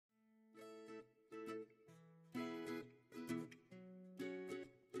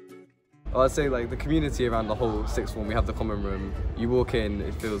Well, I'd say like the community around the whole sixth form. We have the common room. You walk in,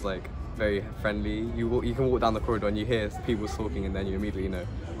 it feels like very friendly. You can walk down the corridor and you hear people talking, and then you immediately know,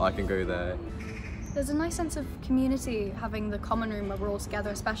 oh, I can go there. There's a nice sense of community having the common room where we're all together,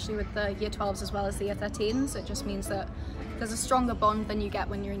 especially with the year 12s as well as the year 13s. It just means that there's a stronger bond than you get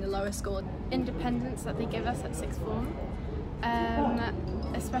when you're in the lower school. Independence that they give us at sixth form,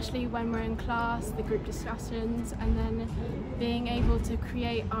 especially when we're in class, the group discussions, and then being able to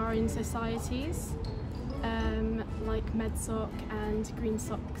create our own societies, like MedSoc and Green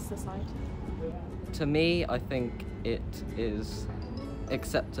Sock Society. To me, I think it is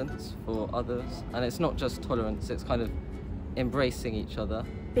acceptance for others, and it's not just tolerance, it's kind of embracing each other.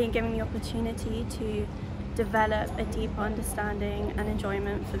 Being given the opportunity to develop a deeper understanding and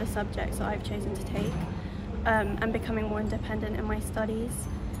enjoyment for the subjects that I've chosen to take, and becoming more independent in my studies.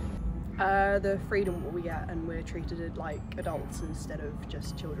 The freedom we get, and we're treated like adults instead of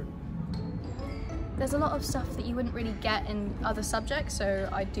just children. There's a lot of stuff that you wouldn't really get in other subjects, so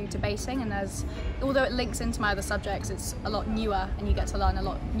I do debating, and although it links into my other subjects, it's a lot newer and you get to learn a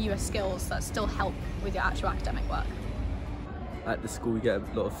lot newer skills that still help with your actual academic work. At the school we get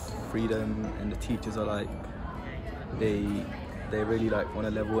a lot of freedom, and the teachers are like, they really like want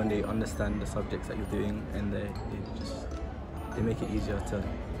to level and they understand the subjects that you're doing, and they make it easier to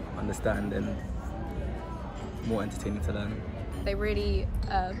understand and more entertaining to learn. They really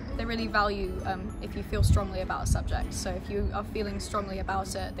value if you feel strongly about a subject. So if you are feeling strongly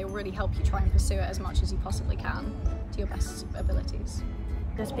about it, they will really help you try and pursue it as much as you possibly can to your best abilities.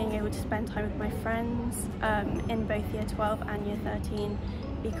 Just being able to spend time with my friends in both year 12 and year 13,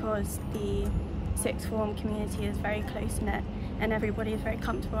 because the sixth form community is very close-knit and everybody is very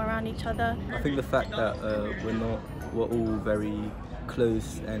comfortable around each other. I think the fact that we're all very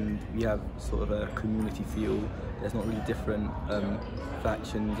close and we have sort of a community feel. There's not really different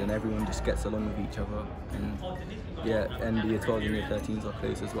factions, and everyone just gets along with each other. And yeah, and the year 12s and year 13s are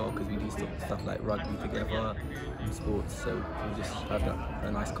close as well, because we do stuff like rugby together and sports, so we just have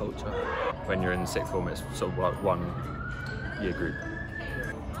a nice culture. When you're in sixth form, it's sort of like one year group.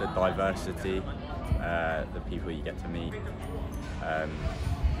 The diversity, the people you get to meet,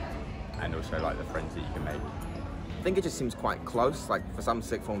 and also like the friends that you can make. I think it just seems quite close. Like for some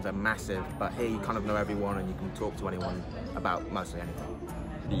sixth forms they're massive, but here you kind of know everyone and you can talk to anyone about mostly anything.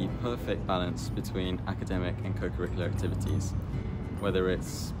 The perfect balance between academic and co-curricular activities, whether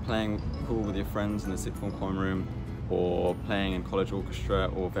it's playing pool with your friends in the sixth form common room, or playing in college orchestra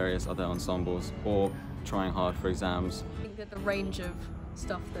or various other ensembles, or trying hard for exams. I think that the range of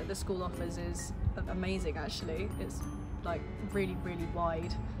stuff that the school offers is amazing actually. It's like really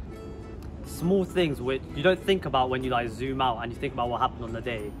wide. Small things which you don't think about when you like zoom out and you think about what happened on the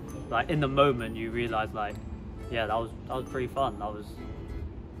day. Like in the moment you realise like, yeah, that was pretty fun, that was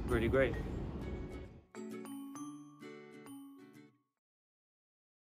really great.